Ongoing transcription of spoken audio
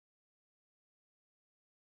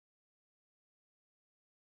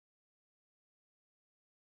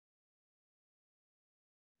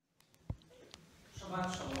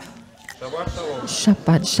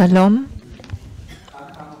Shabbat Shalom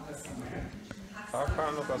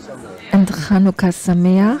and Chanukkah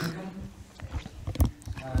Sameach.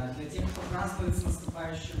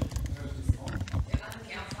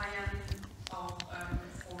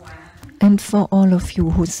 And for all of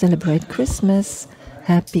you who celebrate Christmas,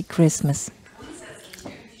 Happy Christmas.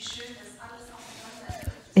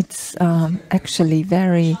 It's actually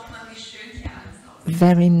very,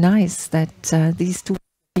 very nice that these two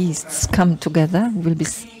feasts come together. Will be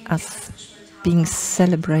us being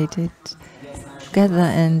celebrated together,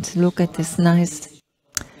 and look at this nice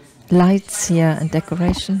lights here and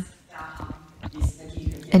decoration.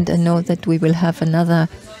 And I know that we will have another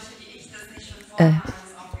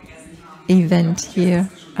event here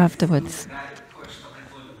afterwards.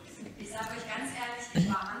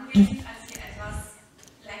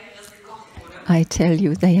 I tell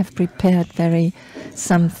you, they have prepared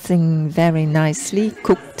something very nicely,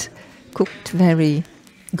 cooked very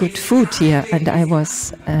good food here, and I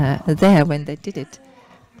was there when they did it.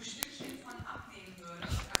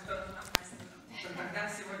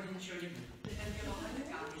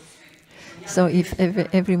 So if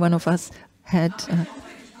every one of us had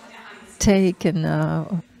taken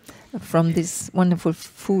from this wonderful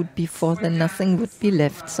food before, then nothing would be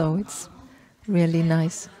left. So it's really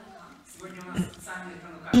nice.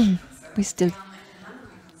 We still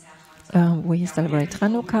we celebrate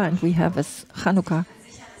Chanukkah, and we have a Chanukkah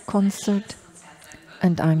concert,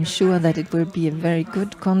 and I'm sure that it will be a very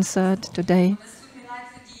good concert today.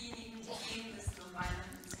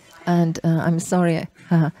 And I'm sorry,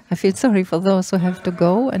 I feel sorry for those who have to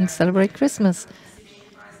go and celebrate Christmas.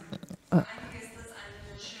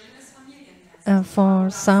 For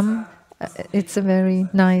some, it's a very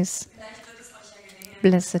nice,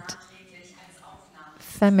 blessed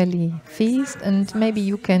family feast, and maybe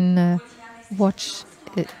you can watch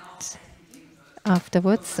it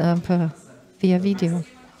afterwards via video.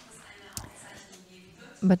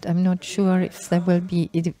 But I'm not sure if there will be,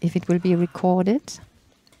 if it will be recorded.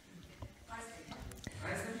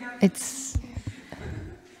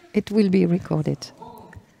 It will be recorded.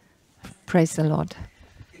 Praise the Lord.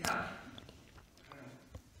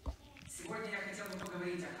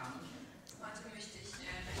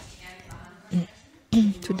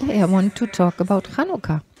 Today I want to talk about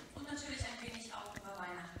Chanukkah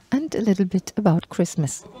and a little bit about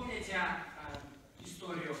Christmas.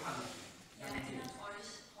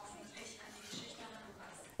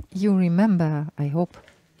 You remember, I hope,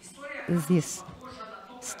 this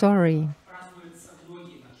story,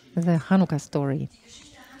 the Hanukkah story.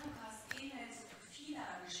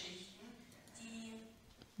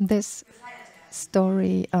 This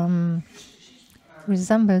story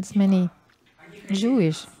resembles many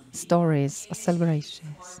Jewish stories or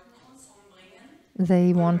celebrations.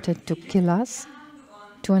 They wanted to kill us,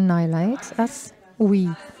 to annihilate us. We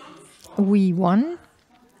won,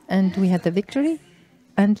 and we had the victory,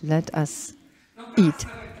 and let us eat,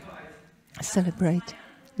 celebrate.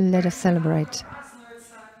 Let us celebrate.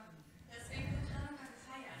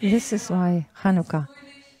 This is why Hanukkah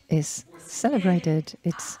is celebrated.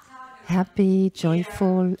 It's happy,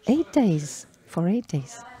 joyful, 8 days, for 8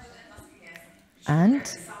 days. And,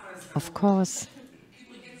 of course,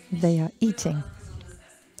 they are eating.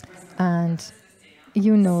 And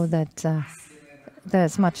you know that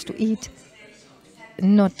there's much to eat.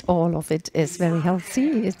 Not all of it is very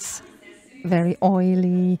healthy. It's very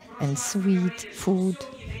oily and sweet food.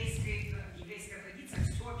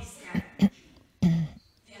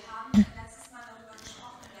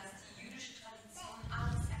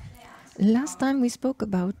 Last time we spoke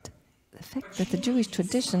about the fact that the Jewish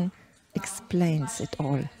tradition explains it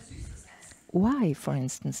all. Why, for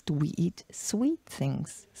instance, do we eat sweet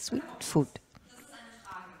things, sweet food?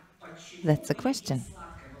 That's the question.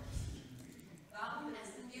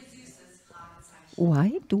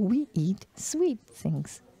 Why do we eat sweet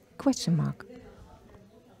things? Question mark.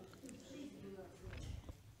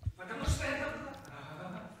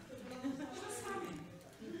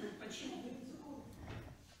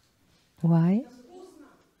 Why?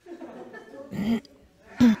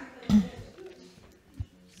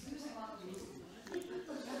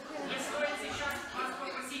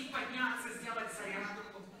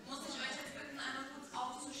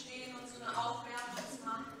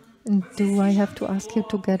 Do I have to ask you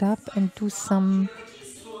to get up and do some,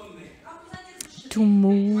 to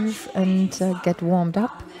move and get warmed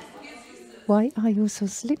up? Why are you so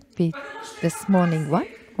sleepy this morning? What?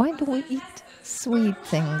 Why do we eat sweet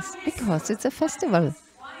things? Because it's a festival.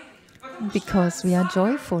 Because we are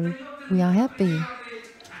joyful. We are happy.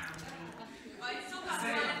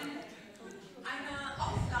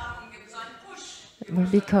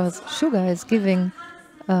 because sugar is giving,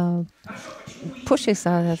 pushes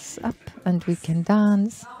us up and we can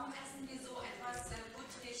dance.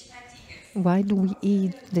 Why do we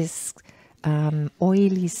eat this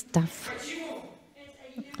oily stuff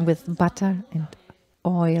with butter and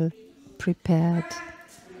oil, prepared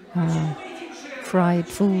fried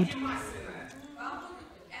food?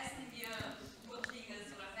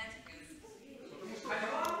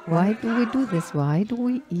 Why do we do this? Why do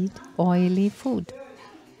we eat oily food?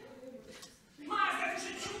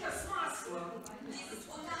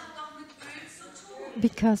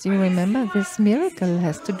 Because you remember, this miracle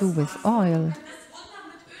has to do with oil.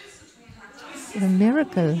 The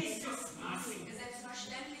miracle.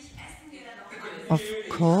 Of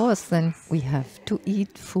course, then we have to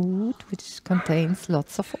eat food which contains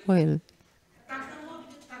lots of oil.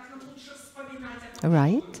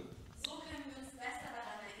 Right?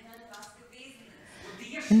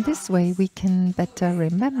 In this way, we can better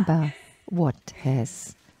remember what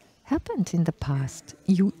has happened in the past.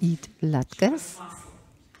 You eat latkes.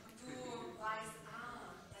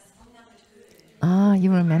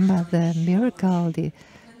 You remember the miracle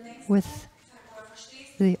with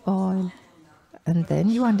the oil. And then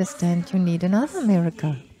you understand you need another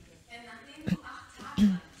miracle.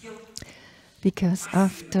 Because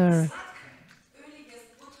after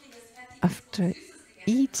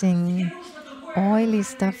eating oily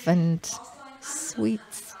stuff and sweet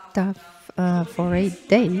stuff for 8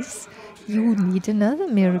 days, you need another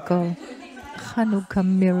miracle, Chanukkah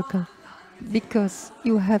miracle, because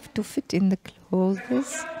you have to fit in the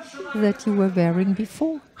clothes that you were wearing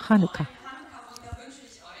before Chanukkah.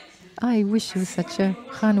 I wish you such a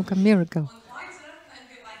Chanukkah miracle.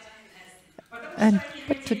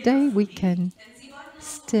 But today we can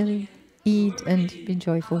still eat and be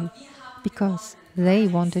joyful, because they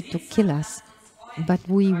wanted to kill us, but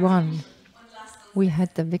we won. We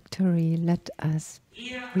had the victory. Let us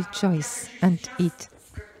rejoice and eat.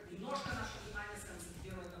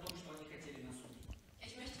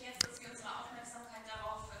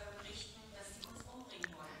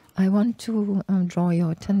 I want to draw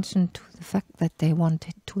your attention to the fact that they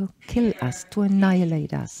wanted to kill us, to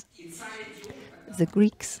annihilate us. The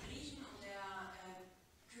Greeks,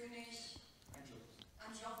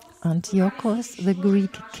 Antiochus, the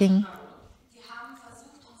Greek king,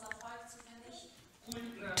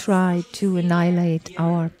 tried to annihilate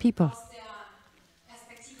our people.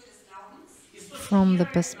 From the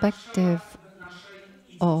perspective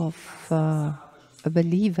of a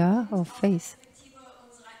believer of faith,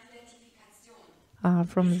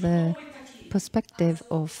 from the perspective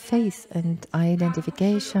of faith and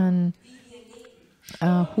identification,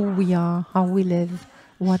 who we are, how we live,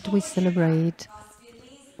 what we celebrate,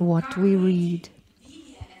 what we read,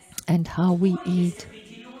 and how we eat.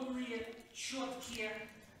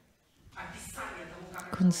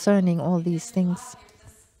 Concerning all these things,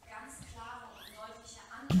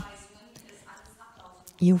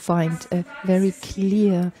 you find very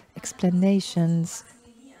clear explanations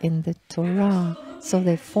in the Torah, so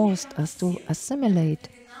they forced us to assimilate.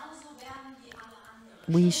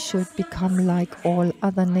 We should become like all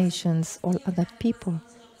other nations, all other people.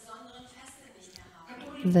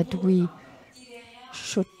 That we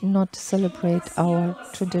should not celebrate our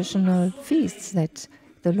traditional feasts that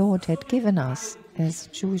the Lord had given us as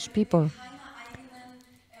Jewish people,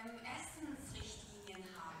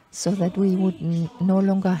 so that we would no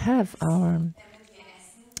longer have our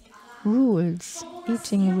rules,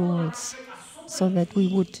 eating rules, so that we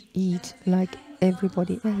would eat like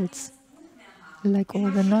everybody else, like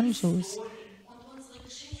all the non-Jews.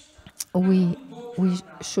 We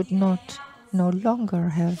should no longer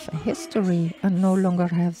have a history and no longer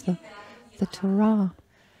have the Torah.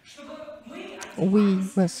 We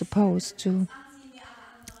were supposed to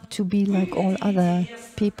be like all other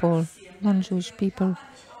people, non-Jewish people,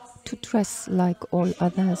 to dress like all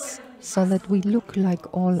others, so that we look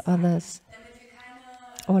like all others,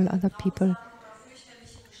 all other people,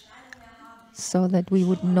 so that we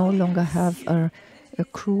would no longer have a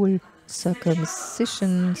cruel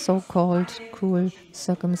circumcision, so-called cruel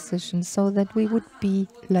circumcision, so that we would be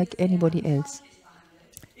like anybody else.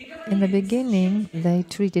 In the beginning, they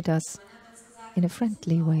treated us in a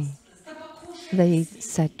friendly way. They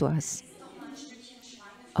said to us,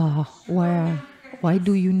 why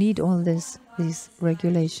do you need all these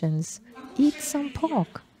regulations? Eat some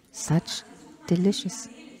pork, such delicious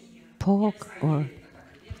pork,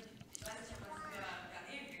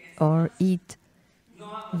 or eat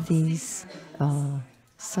these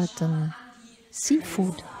certain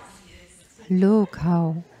seafood. Look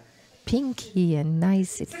how pinky and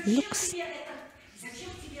nice it looks.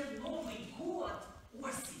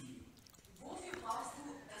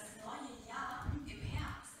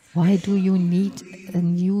 Why do you need a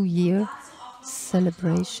New Year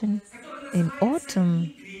celebration in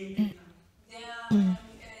autumn?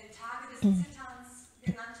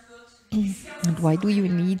 And why do you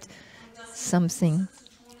need something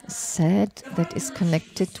sad that is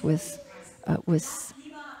connected with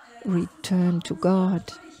return to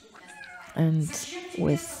God and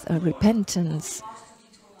with repentance,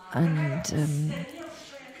 and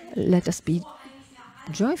let us be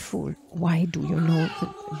joyful? Why do you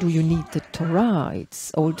do you need the Torah?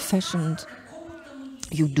 It's old-fashioned.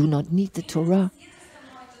 You do not need the Torah.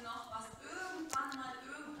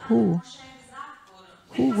 Who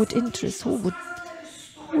would interest? Who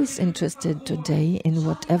is interested today in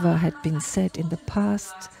whatever had been said in the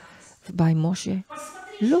past by Moshe?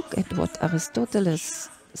 Look at what Aristoteles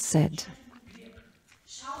said.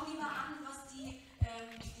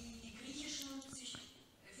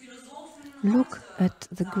 Look at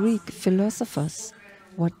the Greek philosophers,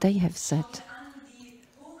 what they have said.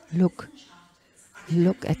 Look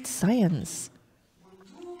at science.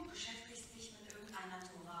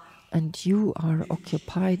 And you are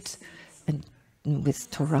occupied with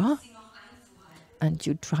Torah, and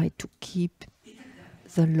you try to keep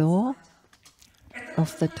the law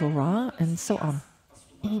of the Torah and so on.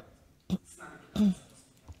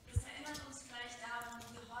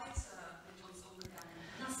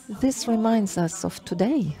 This reminds us of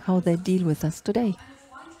today, how they deal with us today.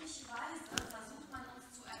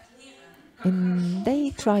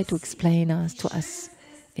 They try to explain to us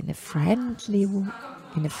in a friendly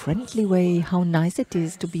way how nice it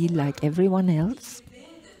is to be like everyone else.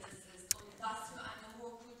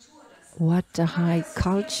 What a high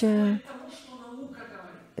culture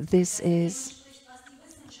this is.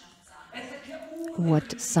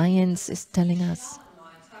 What science is telling us.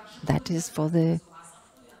 That is for the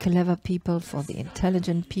clever people, for the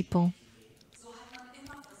intelligent people.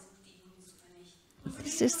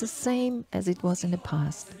 This is the same as it was in the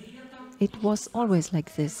past. It was always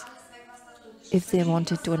like this. If they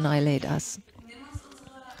wanted to annihilate us,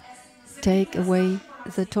 take away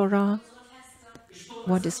the Torah,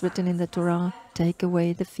 what is written in the Torah, take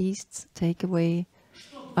away the feasts, take away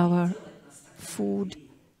our food,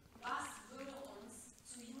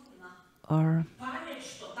 or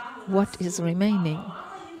what is remaining?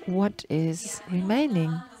 What is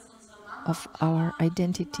remaining of our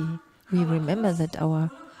identity? We remember that our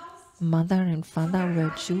mother and father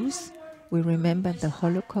were Jews. We remember the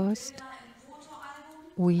Holocaust.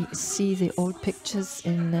 We see the old pictures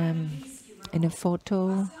in a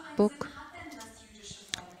photo book.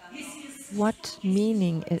 What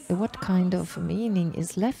meaning? What kind of meaning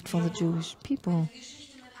is left for the Jewish people?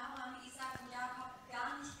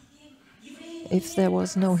 If there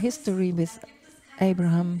was no history with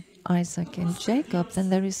Abraham, Isaac, and Jacob, then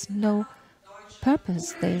there is no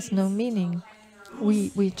purpose. There is no meaning.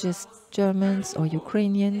 We just Germans or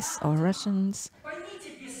Ukrainians or Russians.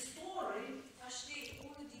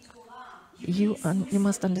 You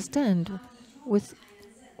must understand,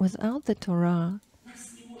 without the Torah,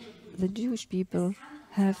 the Jewish people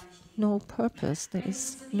have no purpose. There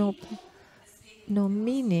is no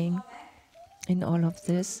meaning in all of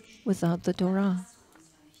this without the Torah.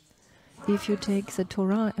 If you take the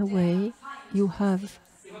Torah away, you have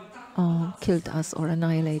killed us or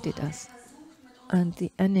annihilated us. And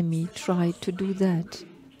the enemy tried to do that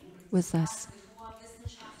with us.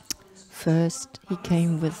 First, he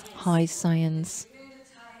came with high science,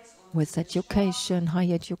 with education, high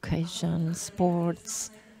education,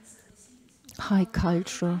 sports, high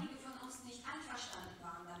culture.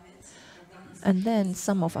 And then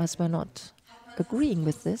some of us were not agreeing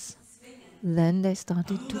with this. Then they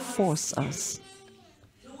started to force us.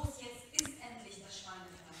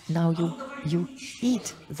 Now you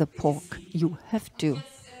eat the pork, you have to.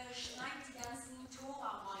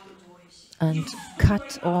 And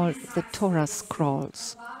cut all the Torah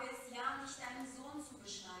scrolls.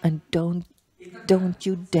 And don't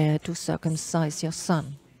you dare to circumcise your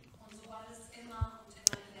son.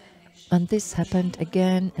 And this happened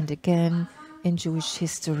again and again in Jewish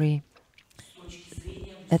history.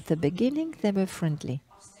 At the beginning, they were friendly.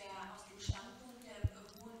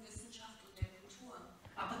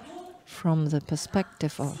 From the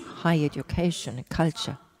perspective of high education and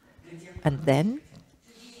culture. And then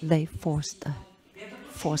they forced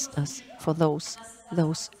us for those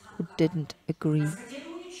who didn't agree.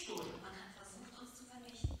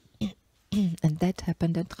 And that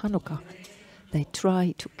happened at Chanukkah. They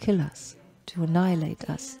tried to kill us, to annihilate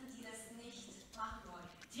us.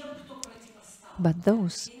 But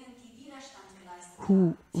those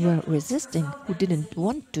who were resisting, who didn't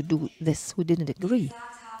want to do this, who didn't agree,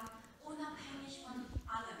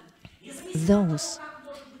 those,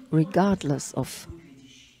 regardless of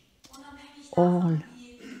all,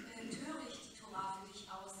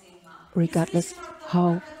 regardless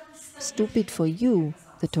how stupid for you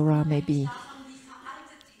the Torah may be,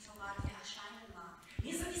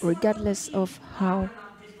 regardless of how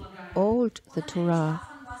old the Torah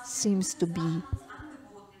seems to be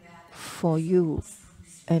for you,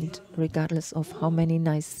 and regardless of how many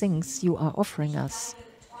nice things you are offering us,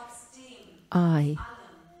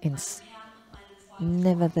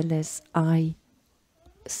 nevertheless, I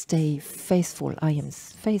stay faithful. I am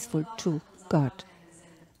faithful to God.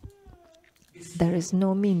 There is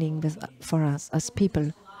no meaning for us as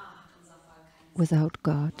people without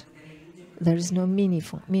God. There is no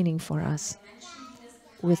meaning for us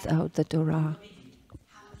without the Torah.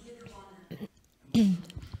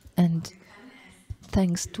 And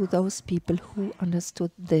thanks to those people who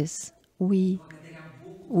understood this, we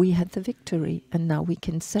had the victory, and now we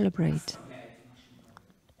can celebrate.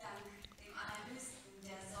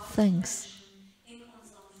 Thanks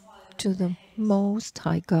to the Most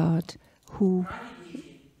High God who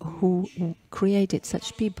created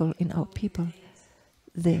such people in our people,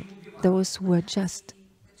 those who were just,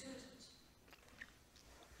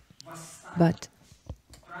 but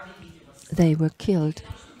they were killed.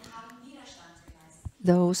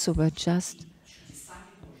 Those who were just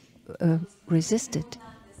resisted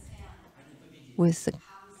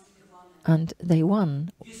and they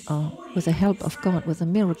won with the help of God, with the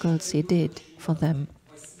miracles He did for them.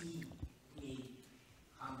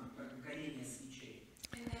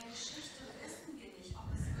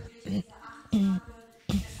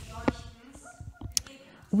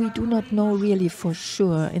 We do not know really for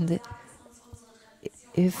sure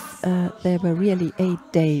if there were really 8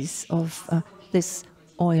 days of this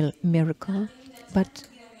oil miracle, but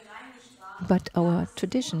our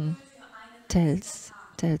tradition tells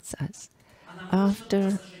us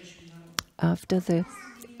after the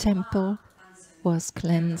temple was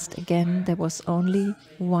cleansed again, there was only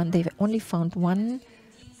one. They only found one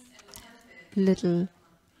little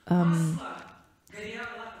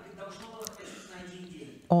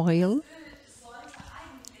oil.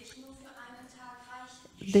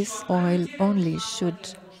 This oil only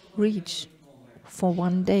should reach for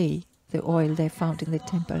one day, the oil they found in the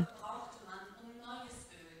temple.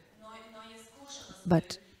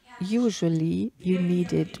 But usually you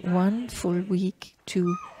needed one full week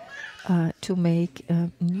to make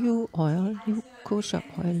new oil, new kosher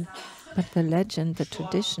oil. But the legend, the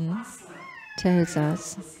tradition, tells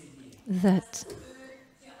us that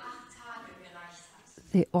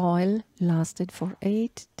the oil lasted for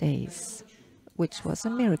 8 days, which was a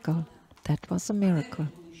miracle. That was a miracle.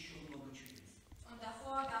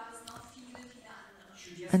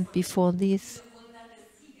 And before this,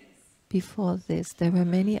 there were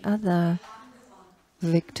many other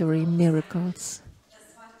victory miracles.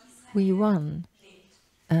 We won,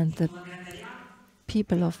 and the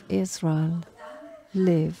people of Israel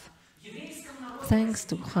live. Thanks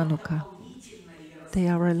to Chanukkah, they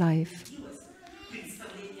are alive.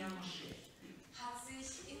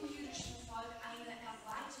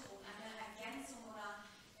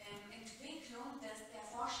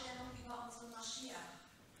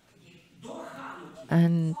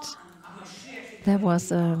 And there was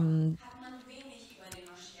the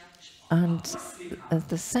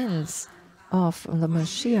sense of the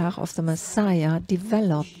Mashiach, of the Messiah,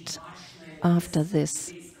 developed after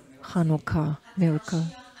this Chanukkah miracle.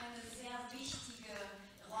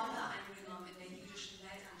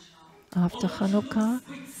 After Chanukkah,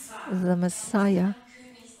 the Messiah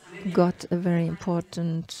got a very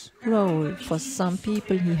important role. For some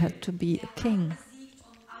people, he had to be a king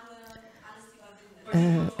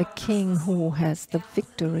who has the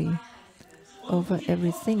victory over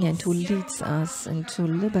everything and who leads us into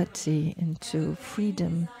liberty, into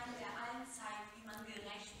freedom.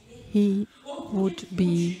 He would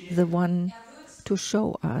be the one to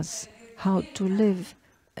show us how to live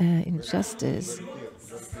in justice.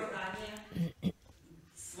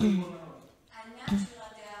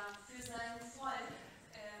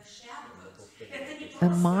 A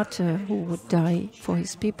martyr who would die for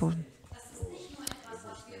his people.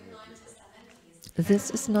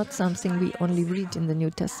 This is not something we only read in the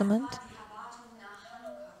New Testament.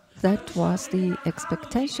 That was the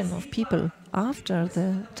expectation of people after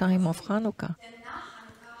the time of Hanukkah.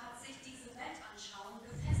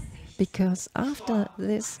 Because after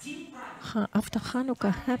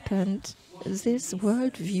Hanukkah happened, this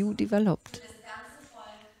worldview developed.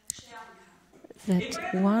 That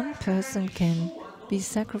one person can be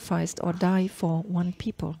sacrificed or die for one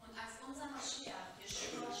people.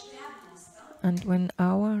 And when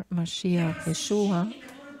our Mashiach, Yeshua,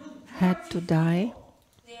 had to die,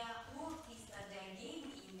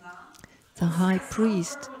 the high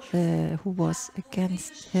priest who was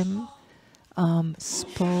against him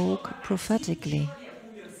spoke prophetically.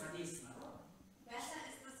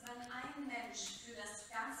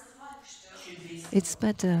 It's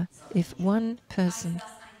better if one person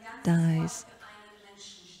dies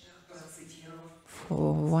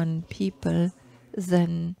for one people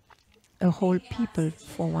than a whole people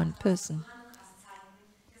for one person.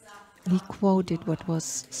 He quoted what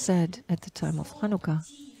was said at the time of Chanukkah.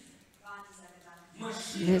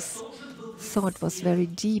 This thought was very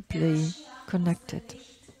deeply connected.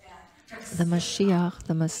 The Mashiach,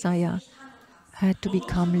 the Messiah, had to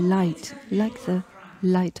become light, like the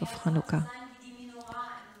light of Hanukkah.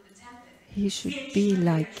 He should be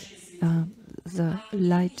like the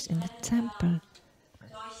light in the temple,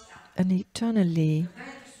 and eternally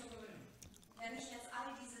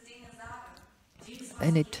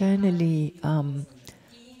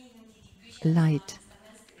light,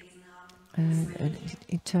 an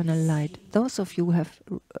eternal light. Those of you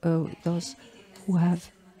those who have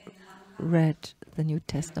read the New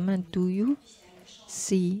Testament, do you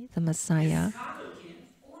see the Messiah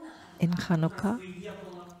in Hanukkah?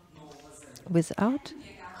 Without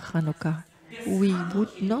Hanukkah, we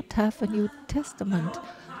would not have a New Testament.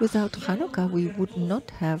 Without Hanukkah, we would not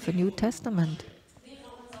have a New Testament.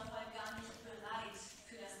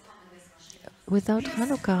 Without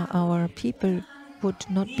Hanukkah, our people would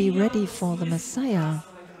not be ready for the Messiah,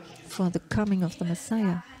 for the coming of the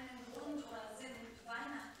Messiah.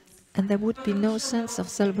 And there would be no sense of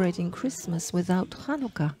celebrating Christmas without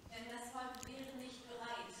Hanukkah,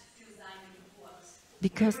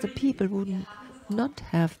 because the people would not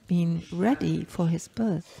have been ready for his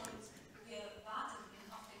birth.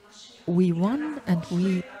 We won and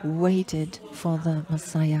we waited for the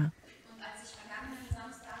Messiah.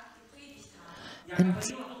 And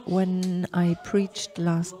when I preached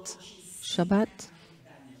last Shabbat,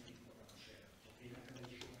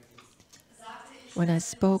 when I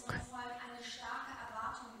spoke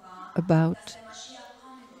about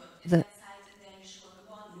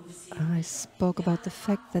the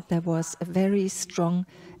fact that there was a very strong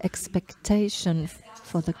expectation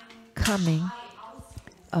for the coming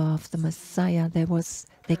of the Messiah.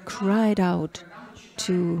 They cried out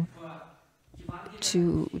to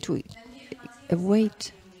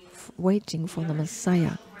waiting for the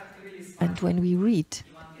Messiah. And when we read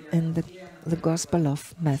in the Gospel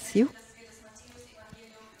of Matthew,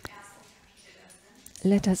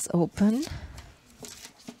 let us open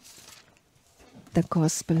the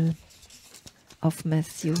Gospel of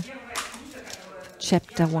Matthew,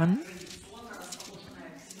 chapter 1.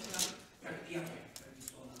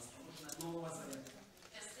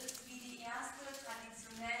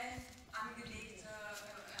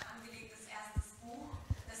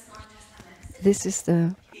 This is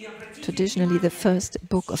traditionally the first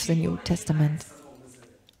book of the New Testament.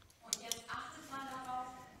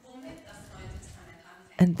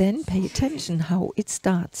 And then pay attention how it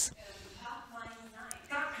starts.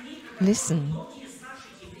 Listen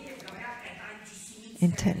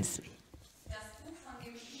intensely.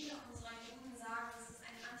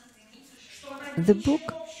 The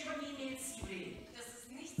book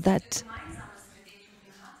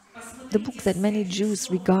that many Jews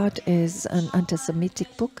regard as an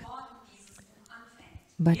anti-Semitic book.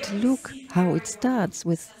 But look how it starts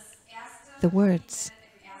with the words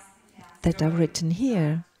that are written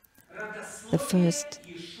here. The first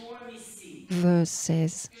verse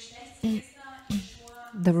says,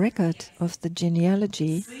 the record of the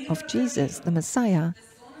genealogy of Jesus, the Messiah,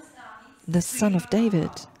 the son of David,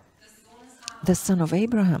 the son of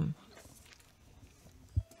Abraham.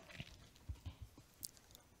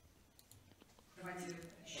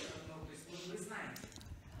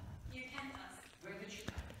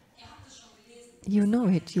 You know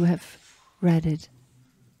it, you have read it.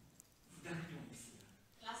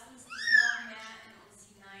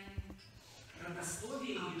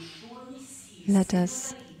 Let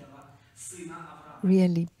us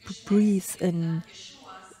really breathe in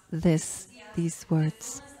these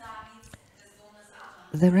words.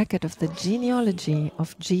 The record of the genealogy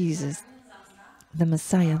of Jesus, the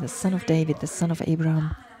Messiah, the son of David, the son of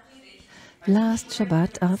Abraham. Last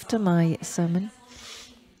Shabbat, after my sermon,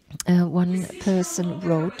 one person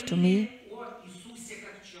wrote to me,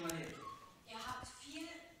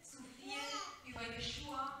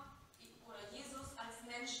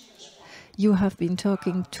 you have been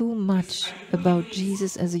talking too much about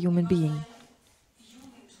Jesus as a human being,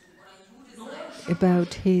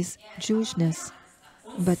 about his Jewishness.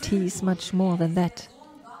 But he is much more than that.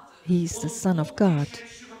 He is the Son of God.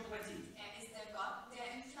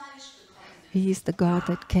 He is the God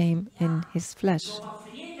that came in his flesh.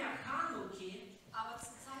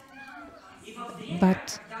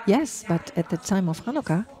 But yes, but at the time of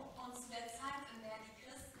Hanukkah,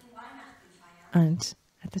 and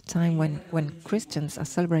at the time when Christians are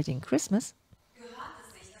celebrating Christmas,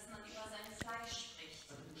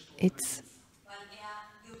 it's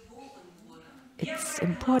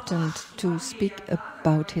important to speak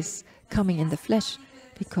about his coming in the flesh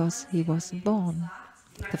because he was born.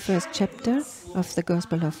 The first chapter of the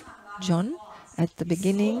Gospel of John, at the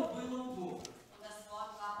beginning,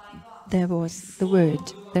 there was the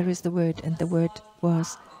Word, there is the Word, and the Word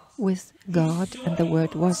was with God, and the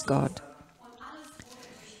Word was God.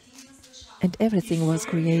 And everything was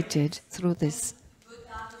created through this,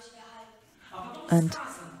 and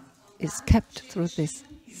is kept through this.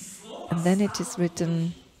 And then it is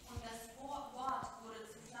written,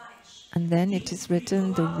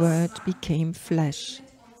 the Word became flesh.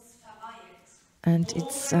 And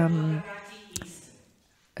it's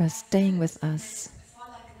staying with us,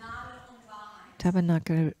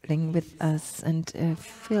 tabernacling with us, and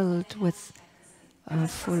filled with,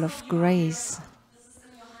 full of grace.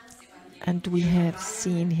 And we have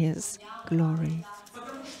seen his glory.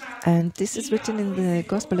 And this is written in the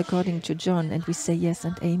Gospel according to John, and we say yes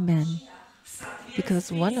and amen.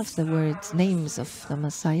 Because one of the words, names of the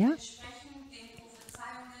Messiah,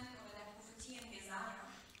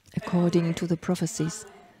 according to the prophecies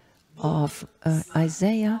of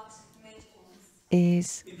Isaiah,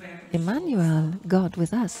 is Emmanuel, God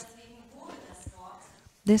with us.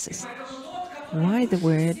 This is why the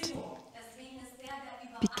Word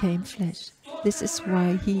became flesh. This is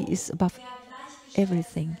why he is above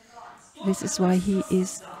everything. This is why he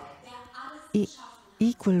is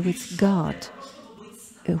equal with God,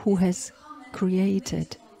 who has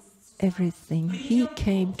created everything. He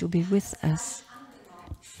came to be with us.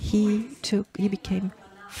 He became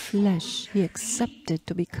flesh. He accepted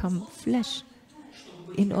to become flesh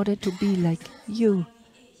in order to be like you,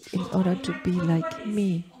 in order to be like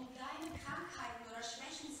me,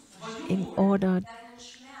 in order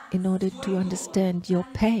to understand your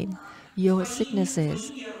pain, your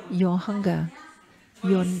sicknesses, your hunger,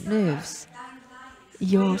 your nerves,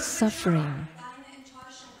 your suffering,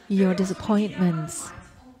 your disappointments,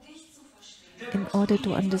 in order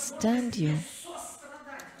to understand you.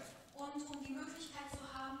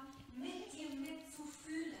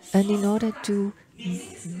 And in order to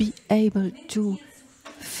be able to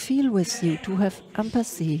feel with you, to have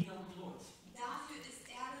empathy,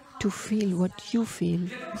 to feel what you feel.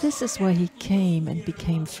 This is why he came and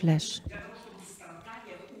became flesh.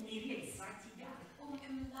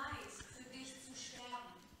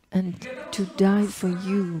 And to die for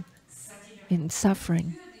you in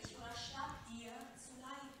suffering,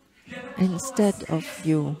 instead of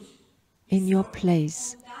you, in your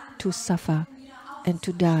place, to suffer and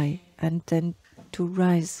to die, and then to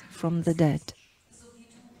rise from the dead.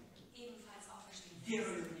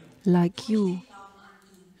 Like you,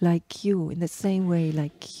 in the same way,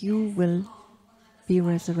 like you will be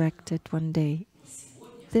resurrected one day.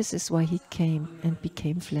 This is why he came and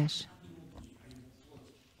became flesh.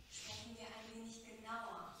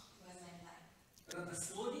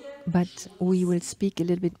 But we will speak a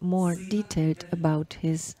little bit more detailed about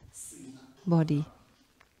his body.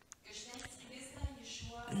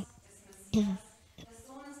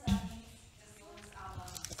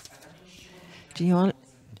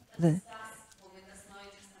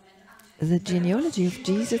 The genealogy of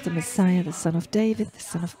Jesus, the Messiah, the son of David, the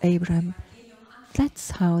son of Abraham,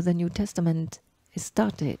 that's how the New Testament is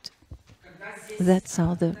started. That's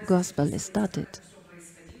how the Gospel is started.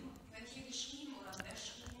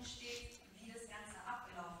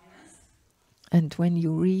 And when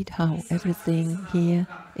you read how everything here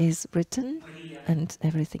is written and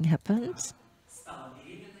everything happens,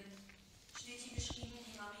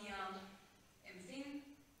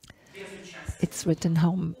 it's written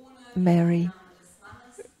how Mary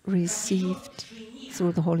received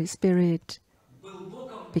through the Holy Spirit,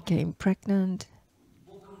 became pregnant,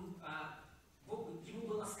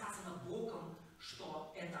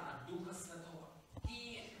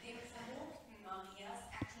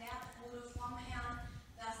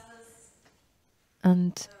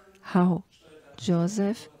 and how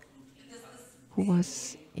Joseph, who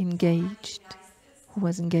was engaged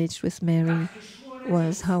with Mary,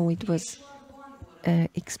 was how it was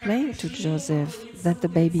explained to Joseph that the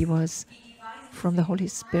baby was from the Holy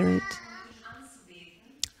Spirit,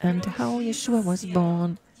 and how Yeshua was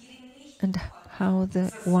born, and how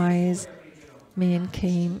the wise men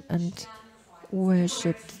came and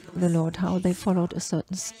worshipped the Lord, how they followed a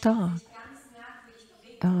certain star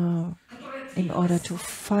in order to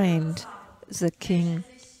find the king.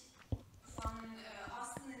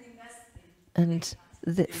 And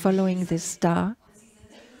following this star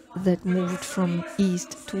that moved from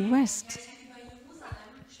east to west,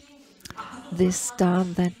 this star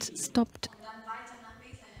that stopped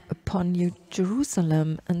upon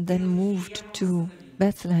Jerusalem and then moved to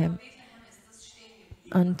Bethlehem.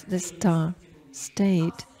 And the star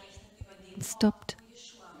stopped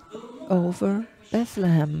over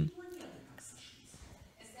Bethlehem,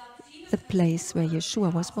 the place where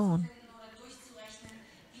Yeshua was born.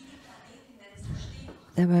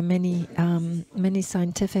 There were many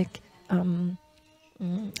scientific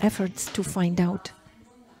efforts to find out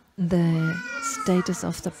the status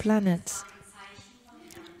of the planets.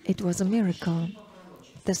 It was a miracle.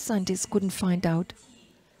 The scientists couldn't find out,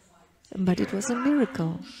 but it was a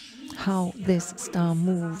miracle how this star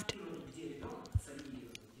moved.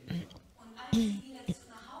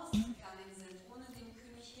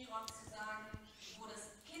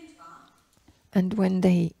 And when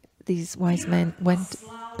these wise men went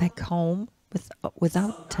back home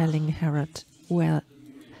without telling Herod where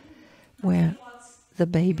the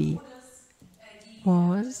baby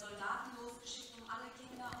was,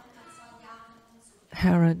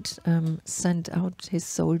 Herod sent out his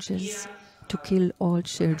soldiers to kill all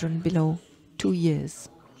children below 2 years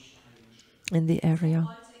in the area.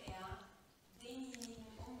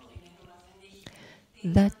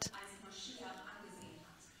 That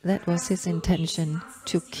was his intention,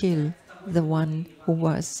 to kill the one who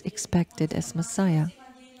was expected as Messiah.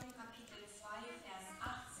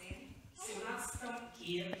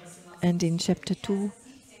 And in chapter 2,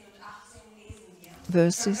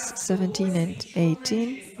 verses 17 and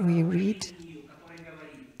 18, we read,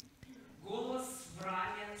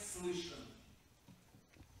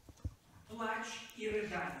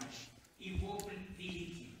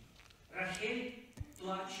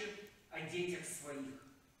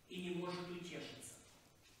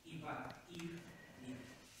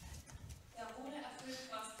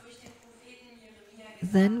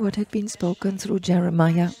 then what had been spoken through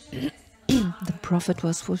Jeremiah, the prophet,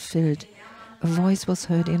 was fulfilled. A voice was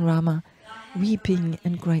heard in Ramah, weeping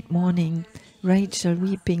and great mourning, Rachel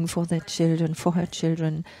weeping for her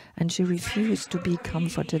children, and she refused to be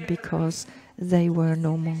comforted because they were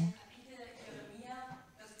no more.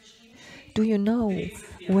 Do you know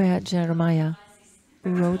where Jeremiah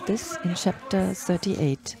wrote this? In chapter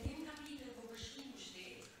 38.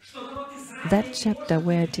 That chapter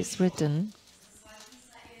where it is written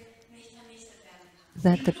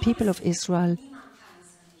that the people of Israel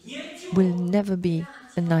will never be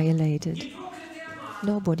annihilated.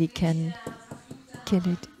 Nobody can kill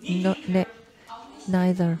it.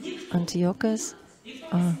 Neither Antiochus,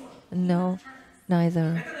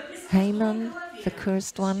 neither Haman, the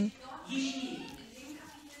cursed one.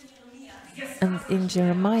 And in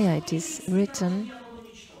Jeremiah it is written,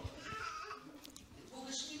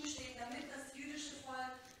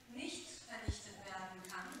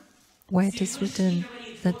 where it is written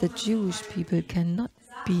that the Jewish people cannot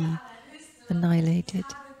be annihilated.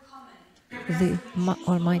 The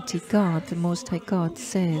Almighty God, the Most High God,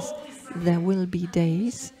 says there will be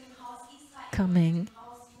days coming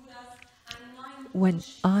when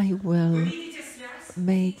I will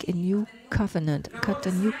make a new covenant, cut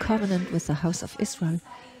a new covenant with the house of Israel.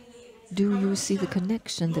 Do you see the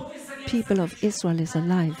connection? The people of Israel is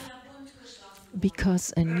alive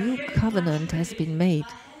because a new covenant has been made.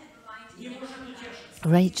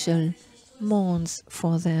 Rachel mourns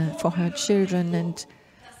for her children and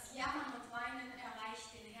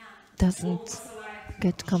doesn't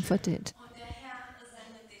get comforted.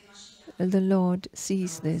 The Lord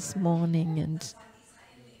sees this mourning and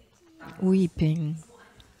weeping,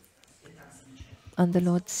 and the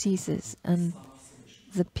Lord ceases, and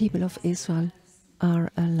the people of Israel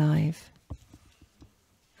are alive.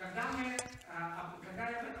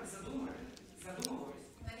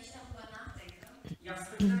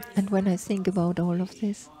 And when I think about all of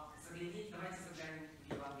this,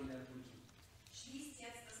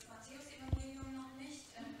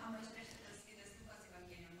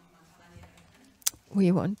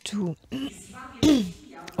 we want to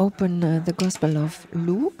open the Gospel of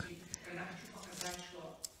Luke.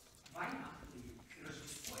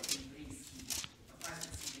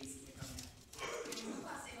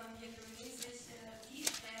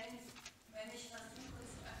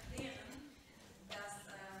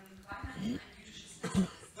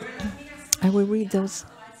 I will read those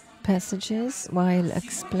passages while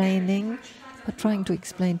explaining but trying to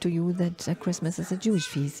explain to you that Christmas is a Jewish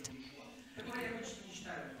feast. которое я почти не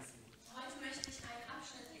читаю на сегодня. Heute möchte ich einen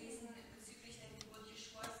Abschnitt lesen bezüglich der Geburt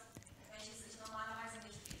Jeschuas, welches ich normalerweise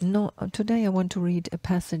nicht lese. No, today I want to read a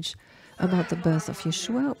passage about the birth of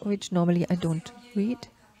Yeshua, which normally I don't read. Kapitel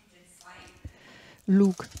 2.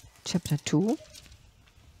 Luke chapter 2.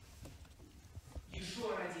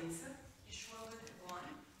 Иешуа родился, Jeschua wird geboren.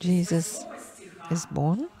 Jesus 8 стиха, is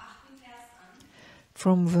born.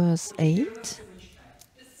 Vom 8. Vers an From verse 8 14 мы читаем.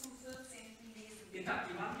 bis zum 14. lesen wir. Итак,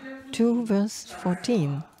 Евангелие от Луки, to verse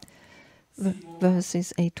 14.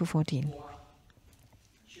 Verses 8 to 14. по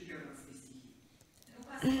 14 стихи.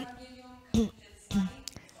 Lukas Evangelium Kapitel 2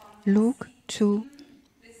 vom Luke 2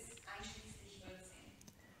 bis einschließlich 14.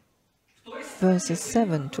 В той verses стране,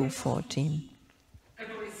 7 to 14.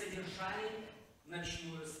 которые содержали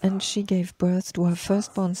ночную стражу. And she gave birth to her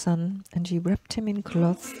firstborn son, and she wrapped him in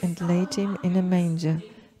cloths and laid him in a manger,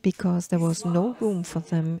 because there was no room for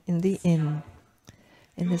them in the inn.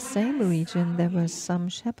 In the same region there were some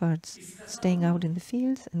shepherds staying out in the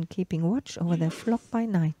fields and keeping watch over their flock by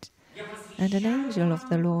night. And an angel of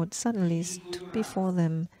the Lord suddenly stood before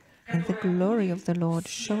them, and the glory of the Lord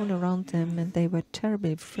shone around them, and they were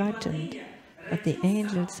terribly frightened. But the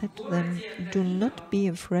angel said to them, "Do not be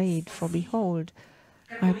afraid, for behold,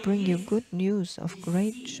 I bring you good news of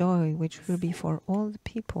great joy, which will be for all the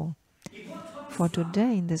people. For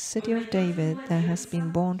today in the city of David there has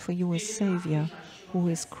been born for you a Savior, who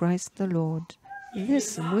is Christ the Lord.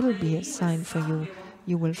 This will be a sign for you.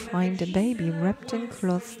 You will find a baby wrapped in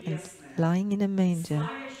cloths and lying in a manger."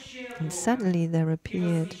 And suddenly there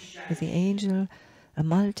appeared with the angel a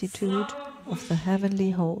multitude of the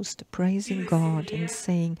heavenly host, praising God and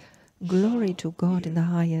saying, "Glory to God in the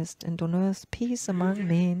highest, and on earth peace among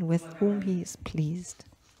men with whom he is pleased."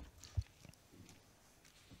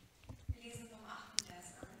 Wir lesen vom 8. Vers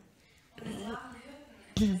an. Und es waren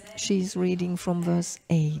Hirten in derselben She's reading from verse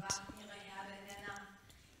 8. wachen ihre Herde in der Nacht.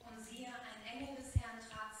 Und siehe, ein Engel des Herrn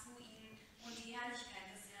trat zu ihnen, und die Herrlichkeit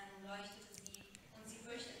des Herrn umleuchtete sie, und sie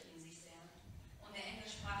fürchteten sich sehr. Und der Engel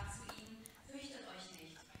sprach zu ihnen: Fürchtet euch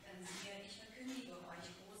nicht, denn siehe, ich verkündige euch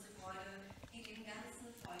große Freude, die dem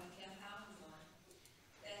ganzen Volk widerfahren soll.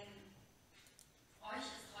 Denn euch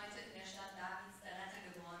ist heute in der Stadt Davids der Retter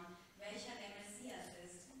geboren, welcher der Messias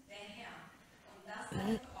ist, der Herr. Und das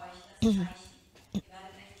sei für euch das Zeichen. Ihr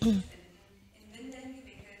werdet ein Kind finden, in Windeln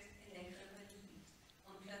gewickelt, in der Krippe liegend.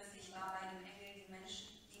 Und plötzlich war bei dem Engel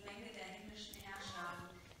die Menge der himmlischen Herrscharen,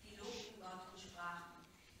 die lobten Gott und sprachen: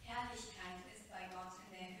 Herrlichkeit ist bei Gott in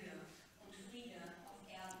der Höhe und Friede auf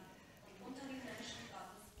Erden und unter den Menschen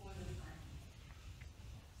Gottes Wohlgefallen.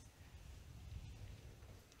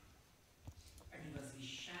 Они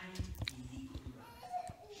возвещали великую радость.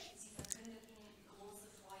 Sie verkündeten große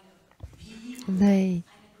Freude, They, eine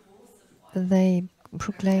große Freude, they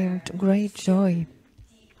proclaimed great joy,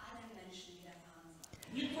 die allen Menschen widerfahren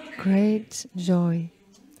soll. great joy,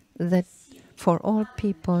 that for all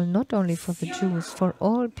people, not only for the Jews, for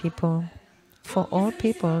all people, for all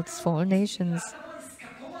peoples, for all nations, Из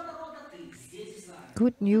какого народа ты здесь в зале?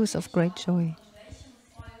 good news of great joy, Und welchem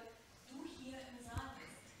Volk du hier im Saal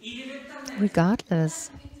bist, Или в интернете?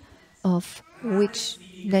 regardless of which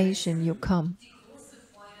nation you come. die große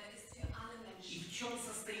Freude ist für alle Menschen. И в чем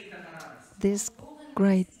состоит эта радость? This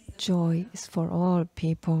great joy is for all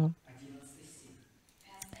people. 11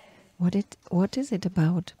 стих. What is it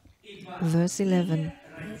about? Ибо Verse 11.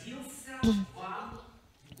 родился вам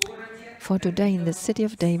в городе For today in the city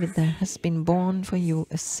of David there has been born for you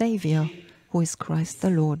a Savior, who is Christ the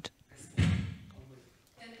Lord.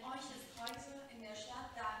 Denn euch ist heute in der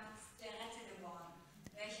Stadt Davids der Retter geboren,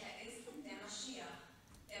 welcher ist der Maschiach,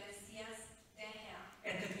 der Messias, der Herr.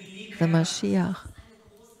 это великая The Mashiach, Eine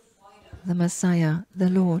große Freude. the Messiah, the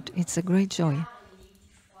Lord. It's a great joy. Darin liegt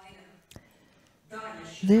die Freude. Да, я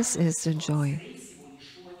считаю, This is the joy. скорее всего,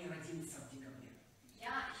 Иешуа не родился в декабре.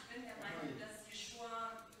 Ja, ich bin der Meinung, dass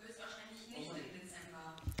Jeschua höchstwahrscheinlich nicht im Dezember,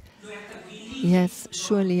 Но это великое Yes,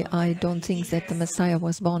 surely I don't think that the Messiah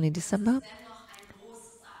was born in December, dennoch ein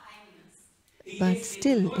großes Ereignis. but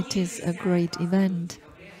still it is a great event.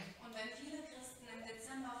 Und wenn viele Christen im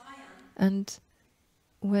Dezember feiern, And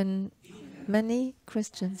when many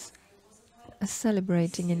Christians are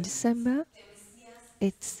celebrating in December,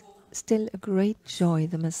 it's still a great joy.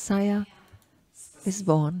 The Messiah is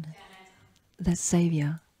born, the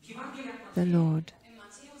Savior, the Lord. im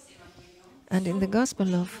Matthäus-Evangelium And in the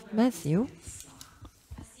Gospel of Matthew,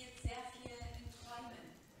 passiert sehr viel in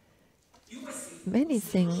Träumen. many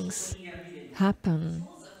things happen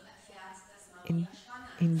Josef erfährt, dass Maria in,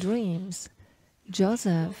 schwanger in dreams.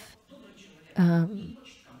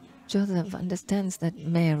 Joseph understands that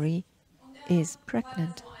Mary und is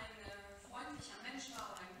pregnant. so ein freundlicher Mensch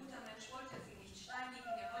war oder ein guter Mensch, wollte er sie nicht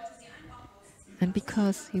steinigen, er wollte sie einfach losziehen. And Ganz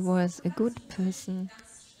because he was a good friedlich, person,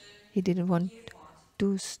 ganz still, he didn't want geh fort.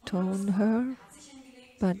 to stone her, Er hat sich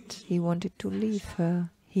hingelegt, but he wanted to leave her.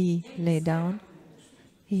 He lay down,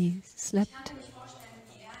 he ich slept. kann mir nicht vorstellen,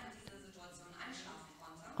 wie er in dieser Situation einschlafen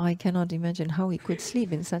konnte. I cannot imagine how he could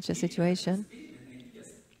sleep in such a situation.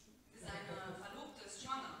 Seine Verlobte ist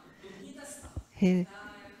schwanger. His,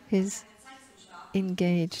 his Keine Zeit zum Schlafen,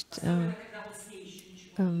 engaged Когда вот с ней еще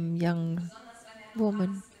ничего. young besonders wenn er woman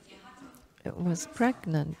Angst mit ihr hatte. was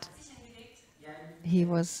pregnant. Er hat sich hingelegt, He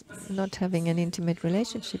was not having an intimate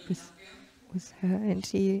relationship with her, and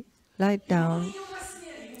he lied down.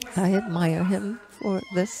 I admire him for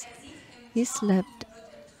this. He slept,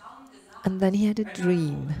 and then he had a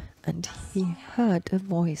dream, and he heard a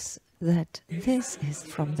voice that this is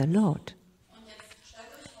from the Lord. und jetzt stellt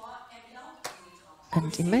euch vor, er glaubt diesen Traum.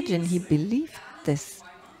 And imagine he believed this.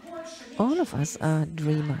 All of us are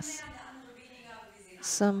dreamers. Der andere weniger, aber wir sehen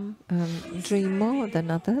Some dream more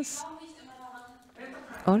than others. auch nicht immer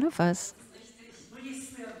daran, All of us Ну,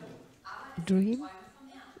 есть сны от Бога. dream, Träume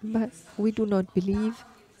vom Herrn. but we do not believe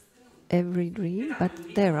every dream, but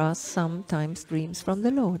there are sometimes dreams from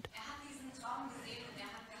the Lord. Er hat diesen Traum gesehen und er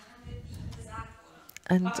hat gehandelt, wie ihm gesagt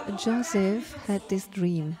wurde. And Joseph had this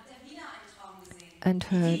dream Hat er wieder einen Traum gesehen. and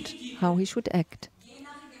heard how he should act. Geh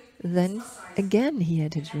nach Ägypten, Then again he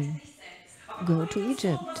had a dream. nicht selbst. Go to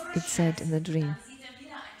Egypt, it said in the dream. Sieht er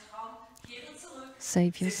wieder einen Traum, kehre zurück,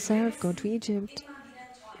 Save yourself, go to Egypt. immer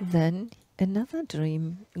wieder träumen. Then another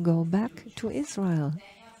dream, go back to Israel. Der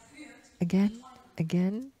Herr führt,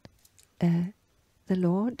 Again, the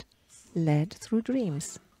Lord led through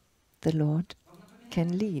dreams. The Lord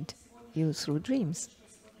can lead you through dreams.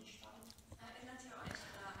 erinnert ihr euch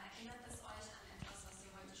oder erinnert es euch an etwas, was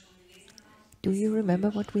ihr heute schon gelesen habt? Do you remember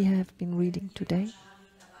what we have been reading today?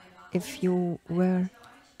 Dabei war If you were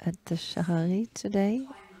at the Shahari today,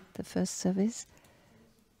 the first service,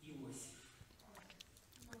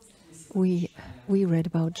 we read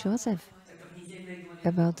about Joseph, Это в недельной главе.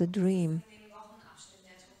 about the dream den Wochenabschnitt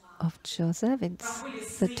der Tora. of Joseph. It's Там были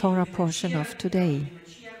the сны Torah для portion of черви, today. для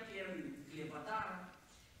черви, для бадара.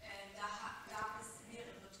 Da gab es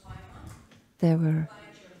mehrere Träume. There were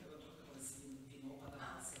Черви, вот тот, который с вино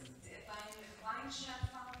подавал, Beim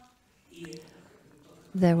Weinschöpfer и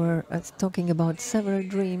there were talking about several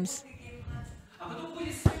dreams. gegeben hat, А потом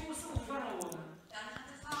были сны у фараона. dann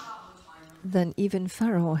hatte Pharao Träume. Then even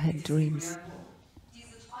Pharaoh had dreams.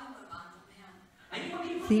 Diese Träume waren vom Herrn. Они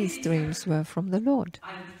могли These выглядеть dreams were from the Lord. как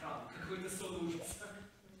альптрау, какой-то сон ужаса.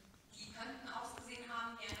 Die könnten ausgesehen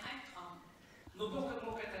haben wie ein Albtraum. Но Бог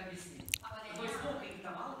мог это объяснить. Aber der То есть Herr, Бог их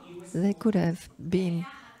давал, и Иосиф They could have been hat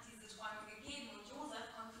diese Träume gegeben und Josef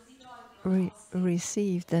konnte sie deuten.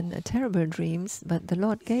 received then terrible dreams, but the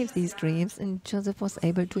Lord gave these dreams, and Joseph was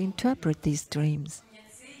able to interpret these dreams. Und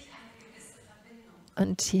jetzt sehe ich eine gewisse Verbindung.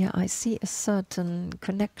 And here I see a certain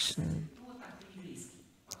connection ну, так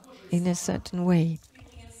по-еврейски. in a certain way.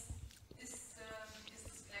 Übrigens ist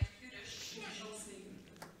es vielleicht jüdisch. Тяжелый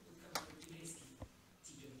как еврейский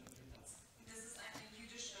тип интерпретации. Das ist eine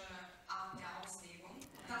jüdische Art der Auslegung.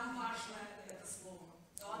 Там важно это слово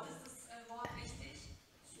Dort ist das Wort wichtig,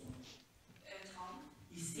 сон. Traum.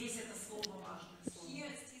 И здесь это слово важное. Сон. Hier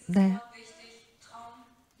ist dieses There. Wort wichtig, Traum.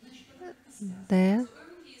 Значит, это связано. There, Also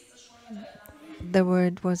irgendwie ist es schon miteinander. the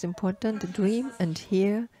word was important, the dream, and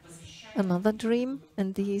here another dream,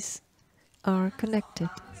 and these are connected.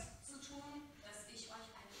 Zu tun, dass ich euch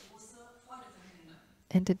eine große Freude verkünde.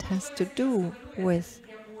 And it has to do with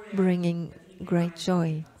bringing great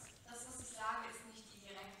joy. Das, was ich sage, ist nicht die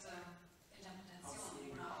direkte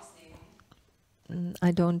Interpretation oder Auslegung.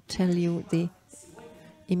 I don't tell you the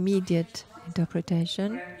immediate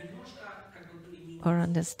interpretation Прям немножко как бы применить, or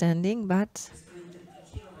understanding, but то есть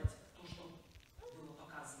проинтерпретировать то, что было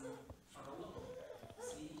показано фараону,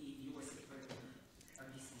 и Иосиф это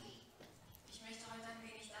объяснил. Ich möchte heute ein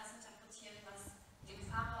wenig das interpretieren, was dem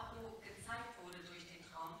Pharao gezeigt wurde durch den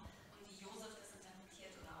Traum und wie Josef das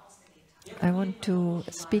interpretiert oder ausgelegt hat. I want to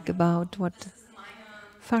speak about what Das ist mein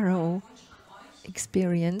Pharaoh Wunsch an euch.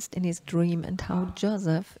 experienced in his dream and how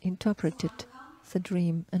Joseph interpreted the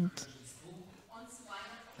dream. And Und zu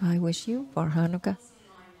Weihnachten I wish you for Hanukkah zum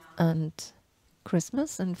neuen Jahr. and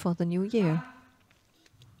Christmas and for the new year.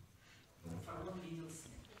 Фараон видел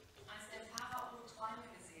сны. Als der Pharao Träume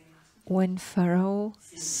gesehen hat, When Pharaoh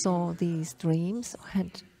saw these dreams,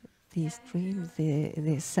 had these dreams,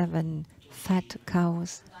 the 7 fat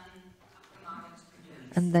cows, dann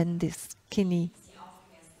abgemagert, and then the skinny die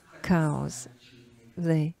aufgegessen hat, cows,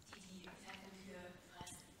 they die Fettenkühe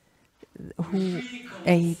fressen. who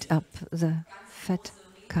ate up the fat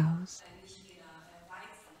cows,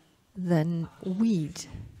 then wheat,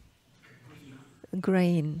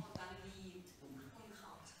 grain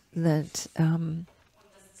that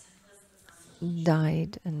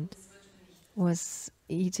died and was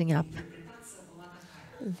eating up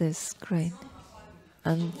this grain.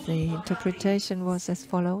 And the interpretation was as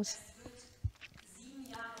follows: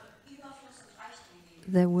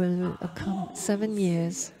 there will come 7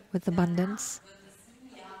 years with abundance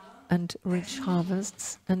and rich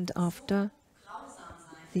harvests, and after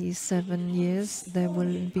these 7 years there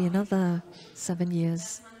will be another 7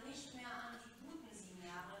 years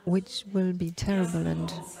which will be terrible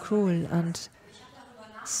and cruel, and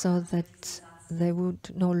so that they would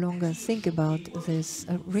no longer think about these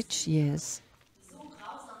rich years.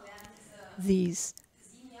 These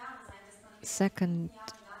second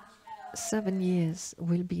 7 years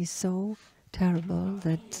will be so terrible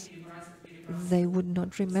that they would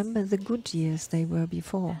not remember the good years they were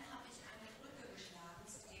before.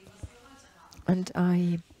 And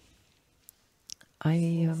I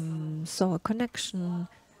saw a connection,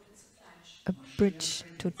 a bridge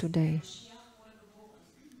to today.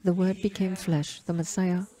 The Word became flesh. The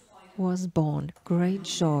Messiah was born. Great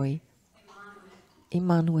joy.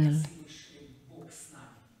 Emmanuel.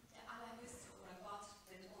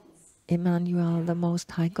 Emmanuel, the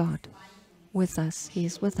Most High God, with us. He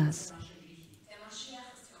is with us.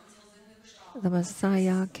 The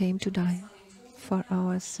Messiah came to die for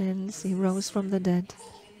our sins. He rose from the dead.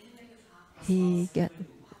 He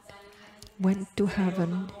went to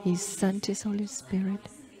heaven. He sent His Holy Spirit.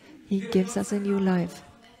 He gives us a new life.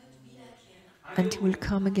 And He will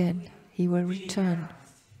come again. He will return.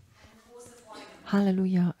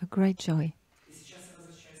 Hallelujah, a great joy.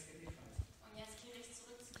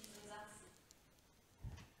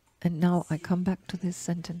 And now I come back to this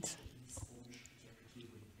sentence.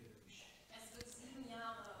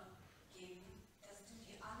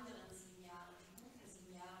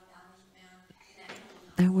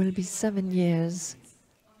 There will be 7 years,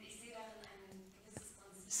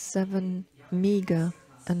 7 meager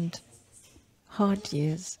and hard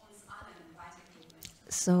years,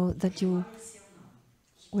 so that you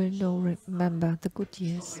will not remember the good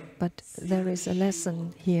years. But there is a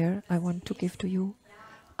lesson here I want to give to you.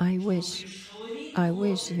 I wish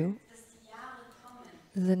you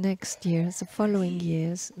the next years, the following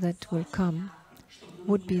years that will come,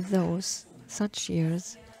 would be such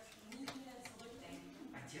years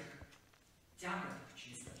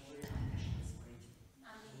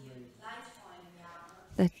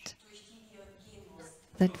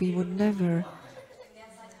that we would never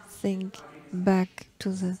think back to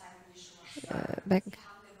the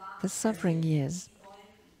suffering years.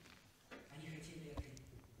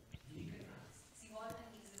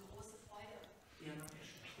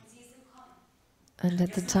 And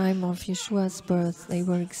at the time of Yeshua's birth, they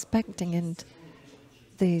were expecting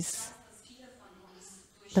the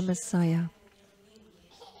Messiah.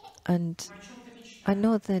 And I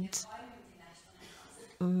know that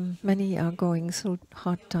many are going through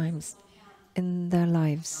hard times in their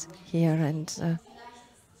lives here, and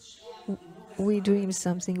we dream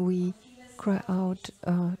something, we cry out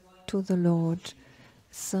to the Lord.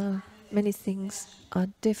 So many things are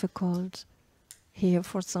difficult here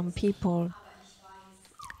for some people,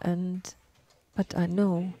 but I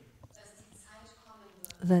know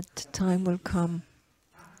that time will come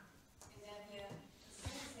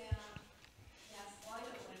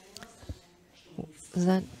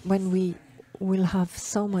that when we will have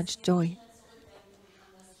so much joy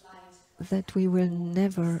that we will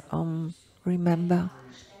never remember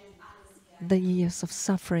the years of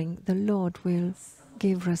suffering. The Lord will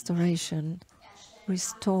give restoration,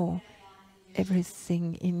 restore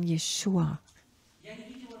everything in Yeshua.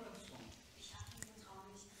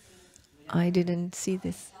 I didn't see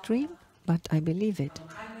this dream, but I believe it.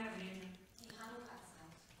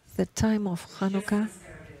 The time of Chanukkah,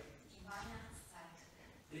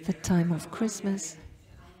 the time of Christmas.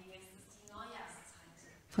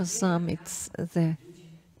 For some, it's the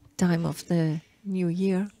time of the New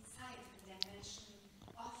Year.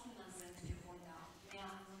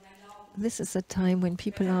 This is a time when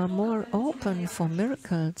people are more open for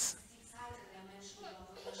miracles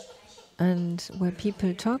and where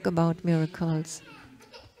people talk about miracles.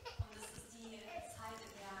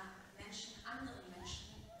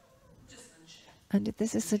 And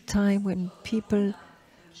this is a time when people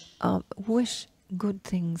wish good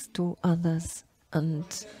things to others and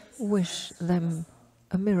wish them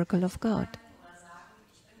a miracle of God.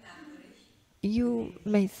 You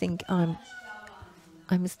may think I'm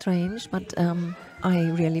I'm strange, but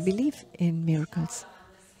I really believe in miracles,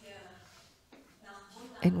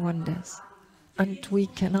 in wonders. And we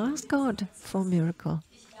can ask God for a miracle.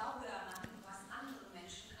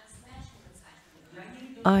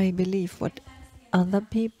 I believe what other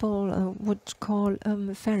people would call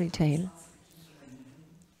a fairy tale.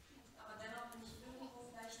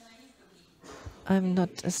 I'm not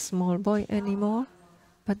a small boy anymore,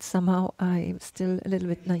 but somehow I'm still a little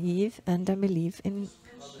bit naive and I believe in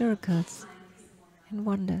miracles, in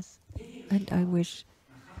wonders. And I wish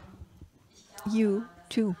you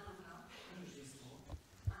too.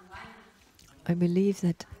 I believe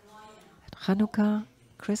that at Chanukkah,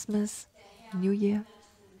 Christmas, New Year,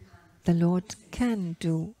 the Lord can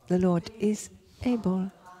do, the Lord is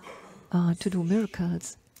able to do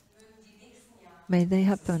miracles. May they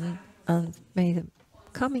happen, and may the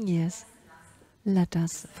coming years let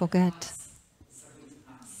us forget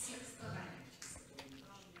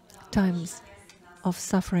times of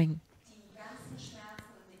suffering.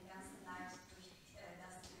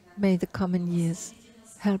 May the coming years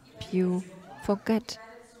help you forget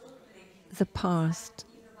the past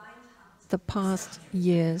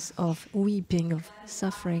years of weeping, of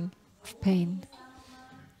suffering, of pain.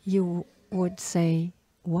 You would say,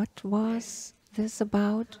 what was this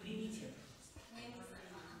about?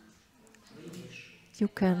 You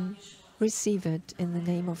can receive it in the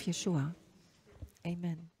name of Yeshua.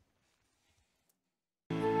 Amen.